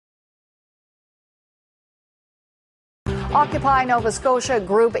Occupy Nova Scotia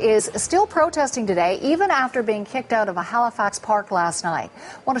group is still protesting today, even after being kicked out of a Halifax park last night.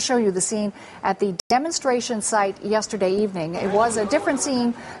 I want to show you the scene at the demonstration site yesterday evening. It was a different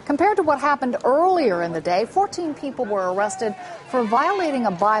scene compared to what happened earlier in the day. 14 people were arrested for violating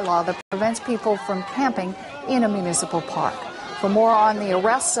a bylaw that prevents people from camping in a municipal park. For more on the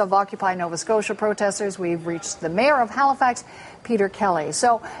arrests of Occupy Nova Scotia protesters, we've reached the Mayor of Halifax, Peter Kelly.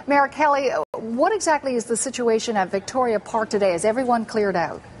 So, Mayor Kelly, what exactly is the situation at Victoria Park today? Is everyone cleared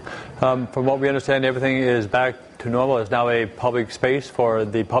out? From what we understand, everything is back to normal. It's now a public space for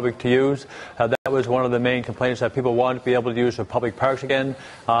the public to use. That was one of the main complaints, that people wanted to be able to use the public parks again,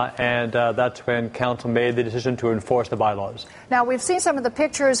 and that's when Council made the decision to enforce the bylaws. Now, we've seen some of the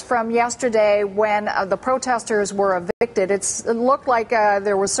pictures from yesterday when the protesters were evicted. It looked like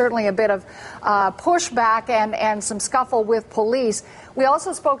there was certainly a bit of pushback and some scuffle with police. We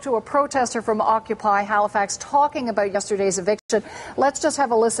also spoke to a protester from Occupy Halifax talking about yesterday's eviction. Let's just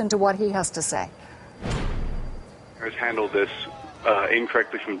have a listen to what he has to say. Has handled this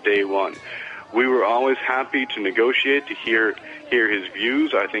incorrectly from day one. We were always happy to negotiate, to hear his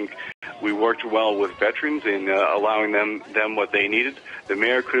views. I think we worked well with veterans in allowing them what they needed. The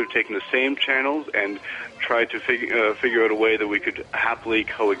mayor could have taken the same channels and tried to figure out a way that we could happily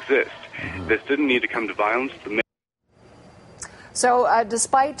coexist. This didn't need to come to violence. So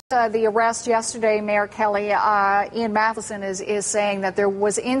despite the arrest yesterday, Mayor Kelly, Ian Matheson is saying that there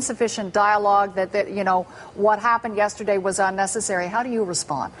was insufficient dialogue, that what happened yesterday was unnecessary. How do you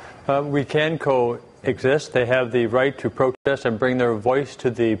respond? We can coexist. They have the right to protest and bring their voice to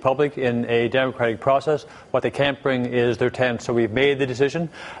the public in a democratic process. What they can't bring is their tent. So we've made the decision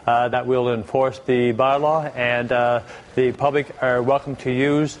that we'll enforce the bylaw, and the public are welcome to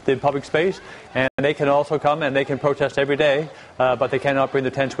use the public space, and they can also come and they can protest every day, but they cannot bring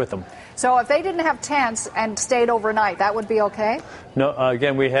the tents with them. So if they didn't have tents and stayed overnight, that would be okay? No,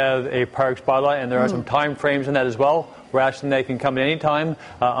 again, we have a parks bylaw, and there are some time frames in that as well. We're asking they can come at any time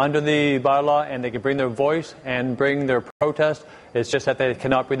under the bylaw, and they can bring their voice and bring their protest. It's just that they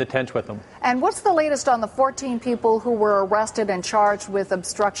cannot bring the tents with them. And what's the latest on the 14 people who were arrested and charged with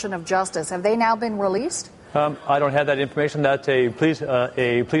obstruction of justice? Have they now been released? I don't have that information. That's a police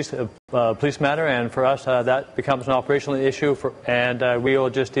matter, and for us that becomes an operational issue, and we will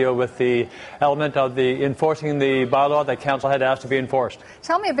just deal with the element of the enforcing the bylaw that council had asked to be enforced.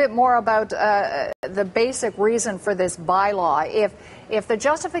 Tell me a bit more about the basic reason for this bylaw. If the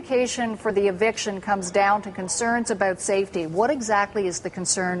justification for the eviction comes down to concerns about safety, what exactly is the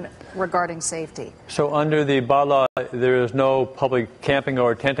concern regarding safety? So under the bylaw, there is no public camping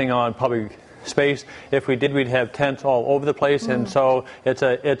or tenting on public space. If we did, we'd have tents all over the place, and so it's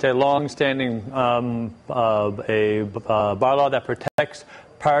a long-standing bylaw that protects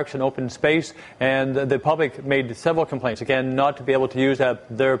parks and open space, and the public made several complaints, again, not to be able to use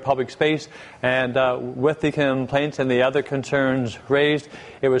their public space, and with the complaints and the other concerns raised,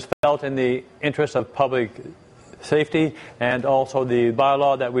 it was felt in the interest of public safety and also the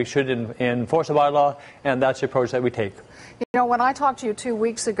bylaw that we should enforce the bylaw, and that's the approach that we take. You know, when I talked to you 2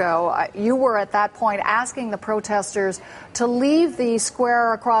 weeks ago, you were at that point asking the protesters to leave the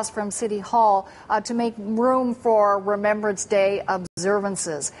square across from City Hall to make room for Remembrance Day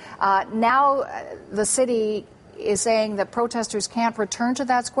observances. Now the city is saying that protesters can't return to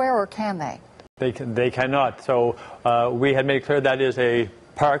that square, or can they? They cannot. So we had made clear that is a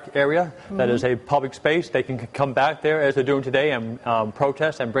park area, that is a public space. They can come back there as they're doing today and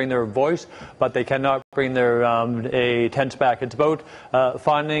protest and bring their voice, but they cannot bring their tents back. It's about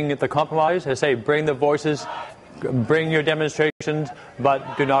finding the compromise. I say, bring the voices, bring your demonstrations,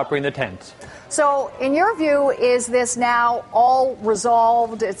 but do not bring the tents. So, in your view, is this now all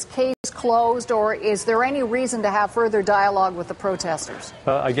resolved, its case closed, or is there any reason to have further dialogue with the protesters?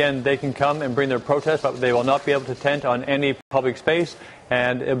 Again, they can come and bring their protest, but they will not be able to tent on any public space,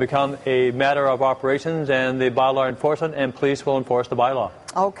 and it'll become a matter of operations and the bylaw enforcement, and police will enforce the bylaw.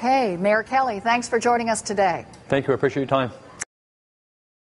 Okay. Mayor Kelly, thanks for joining us today. Thank you. I appreciate your time.